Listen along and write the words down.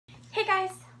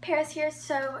Guys, Paris here.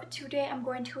 So today I'm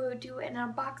going to do an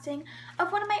unboxing of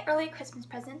one of my early Christmas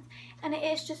presents, and it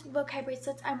is just LOKAIS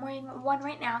bracelets. I'm wearing one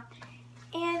right now,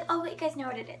 and I'll let you guys know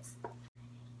what it is.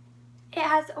 It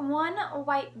has one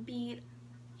white bead,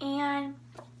 and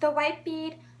the white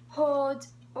bead holds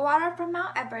water from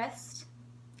Mount Everest,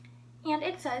 and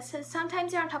it says,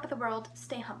 sometimes you're on top of the world,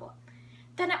 stay humble.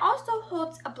 Then it also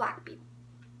holds a black bead.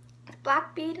 The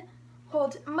black bead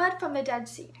holds mud from the Dead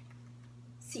Sea.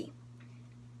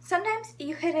 Sometimes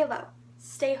you hit a low,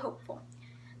 stay hopeful.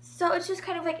 So it's just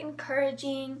kind of like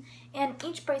encouraging, and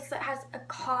each bracelet has a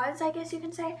cause, I guess you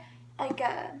can say, like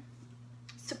a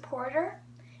supporter.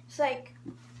 It's like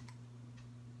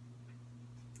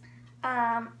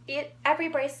every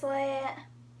bracelet,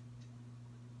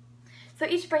 so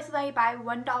each bracelet that you buy,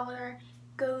 $1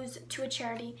 goes to a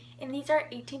charity, and these are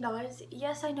 $18.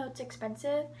 Yes, I know it's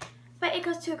expensive, but it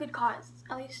goes to a good cause.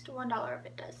 At least $1 of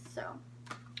it does, so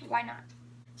why not?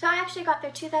 So I actually got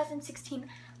their 2016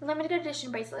 limited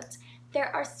edition bracelets. There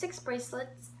are 6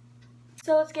 bracelets.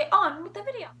 So let's get on with the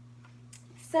video.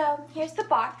 So here's the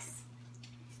box.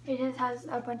 It just has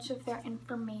a bunch of their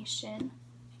information.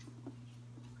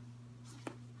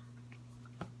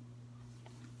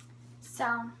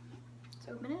 So let's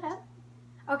open it up.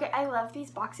 Okay, I love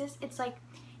these boxes. It's like,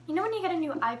 you know when you get a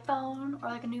new iPhone or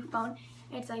like a new phone,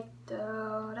 it's like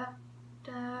da da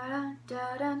da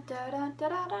da da da da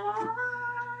da da.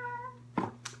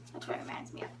 That's what it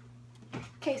reminds me of.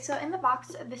 Okay, so in the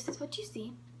box, this is what you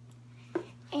see.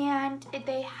 And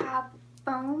they have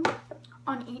foam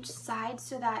on each side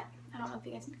so that, I don't know if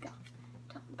you guys can go,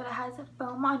 but it has a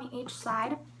foam on each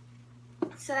side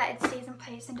so that it stays in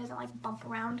place and doesn't like bump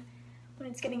around when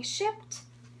it's getting shipped.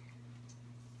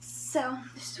 So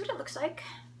this is what it looks like.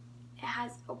 It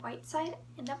has a white side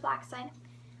and a black side.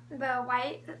 The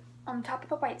white, on top of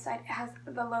the white side, it has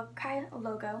the LOKAIS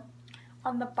logo.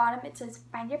 On the bottom it says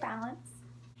find your balance.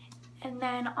 And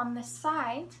then on the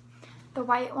side, the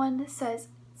white one says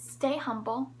stay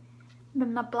humble.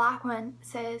 Then the black one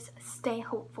says stay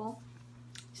hopeful.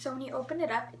 So when you open it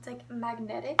up, it's like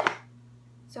magnetic.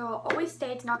 So it'll always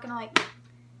stay, it's not gonna like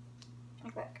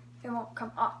that. It won't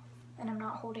come off, and I'm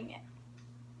not holding it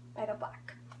by the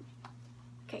black.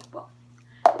 Okay, well,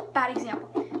 bad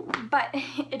example, but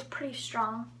it's pretty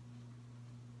strong.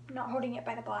 I'm not holding it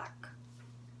by the black.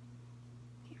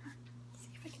 Let's see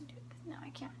if I can do it. No, I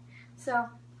can't. So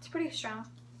it's pretty strong,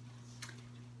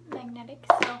 magnetic.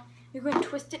 So you can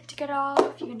twist it to get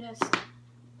off. You can just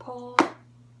pull.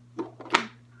 You can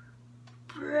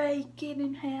break it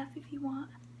in half if you want.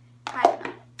 I don't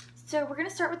know. So we're gonna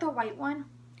start with the white one,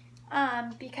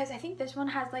 because I think this one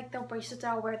has like the bracelets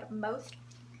that I'll wear the most.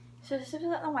 So this is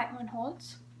what the white one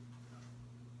holds.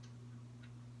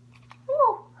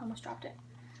 Woo! Almost dropped it.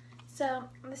 So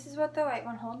this is what the white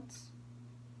one holds.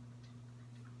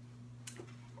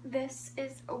 This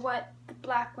is what the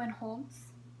black one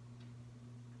holds.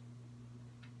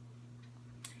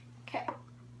 Okay.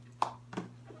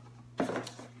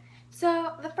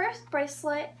 So the first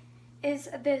bracelet is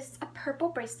this purple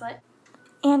bracelet,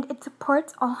 and it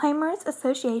supports Alzheimer's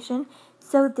Association,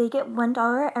 so they get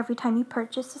 $1 every time you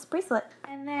purchase this bracelet.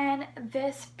 And then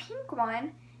this pink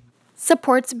one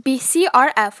supports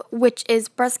BCRF, which is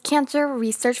Breast Cancer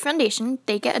Research Foundation.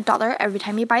 They get $1 every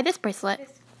time you buy this bracelet.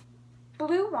 This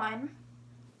blue one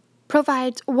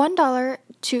provides $1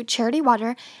 to Charity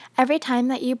Water every time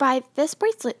that you buy this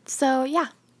bracelet. So yeah,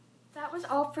 that was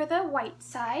all for the white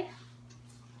side.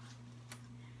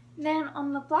 Then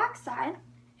on the black side,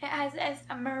 it has as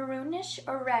a maroonish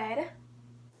red.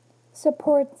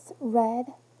 Supports red.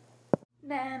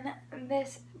 Then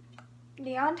this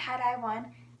neon tie-dye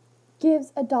one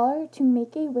gives $1 to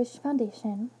Make-A-Wish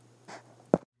Foundation.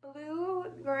 Blue,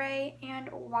 gray, and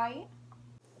white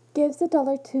gives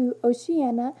 $1 to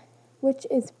Oceana, which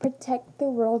is Protect the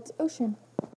World's Ocean.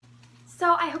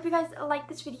 So I hope you guys liked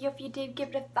this video. If you did, give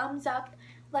it a thumbs up.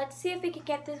 Let's see if we can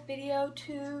get this video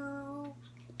to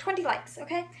 20 likes,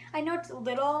 okay? I know it's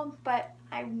little, but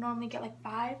I normally get like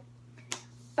 5.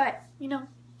 But, you know,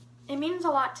 it means a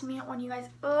lot to me when you guys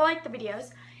like the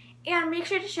videos. And make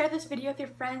sure to share this video with your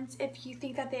friends if you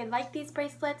think that they like these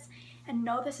bracelets. And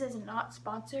no, this is not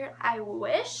sponsored. I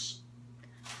wish,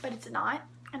 but it's not.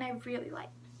 And I really like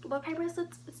LOKAIS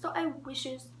bracelets, so I wish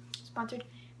it was sponsored.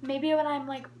 Maybe when I'm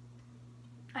like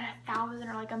at 1,000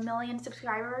 or like 1,000,000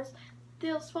 subscribers,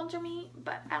 they'll sponsor me,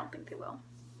 but I don't think they will.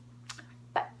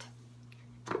 But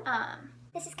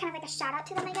this is kind of like a shout out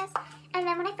to them, I guess. And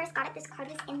then when I first got it, this card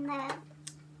was in the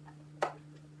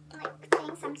like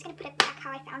thing, so I'm just gonna put it back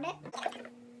how I found it.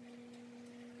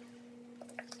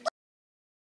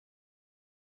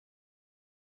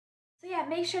 So yeah,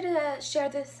 make sure to share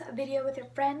this video with your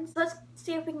friends. Let's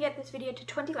see if we can get this video to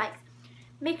 20 likes.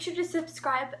 Make sure to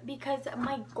subscribe because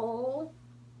my goal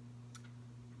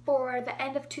for the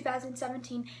end of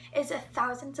 2017 is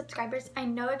 1,000 subscribers. I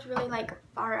know it's really like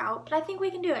far out, but I think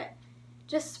we can do it.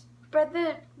 Just spread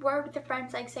the word with your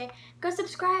friends, like say, go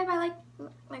subscribe, I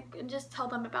like just tell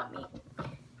them about me.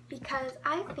 Because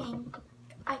I think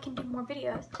I can do more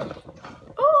videos.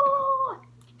 Ooh!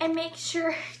 And make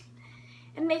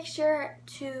sure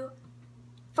to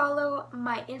follow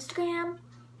my Instagram,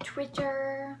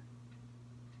 Twitter,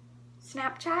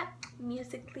 Snapchat,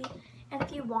 Musical.ly, and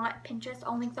if you want Pinterest,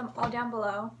 I'll link them all down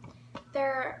below.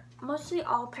 They're mostly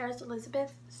all Paris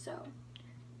Elizabeth, so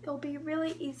it'll be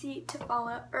really easy to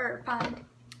follow or find.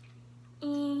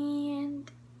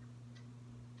 And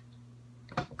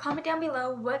comment down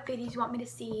below what videos you want me to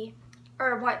see,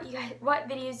 or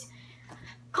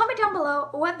comment down below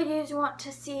what videos you want to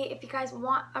see if you guys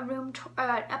want a an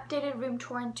updated room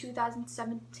tour in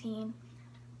 2017.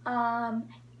 And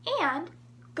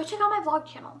go check out my vlog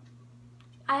channel.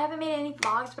 I haven't made any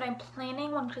vlogs, but I'm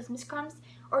planning when Christmas comes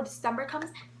or December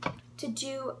comes to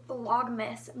do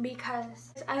Vlogmas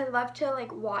because I love to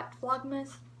like watch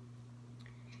Vlogmas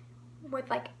with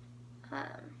like a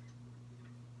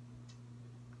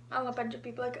bunch of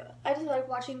people. Like I just like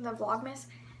watching the Vlogmas.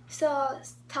 So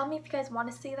tell me if you guys want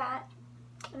to see that,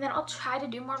 and then I'll try to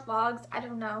do more vlogs. I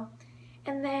don't know,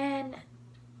 and then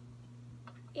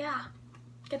yeah,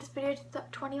 get this video to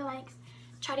 20 likes.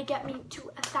 Try to get me to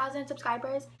 1,000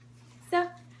 subscribers. So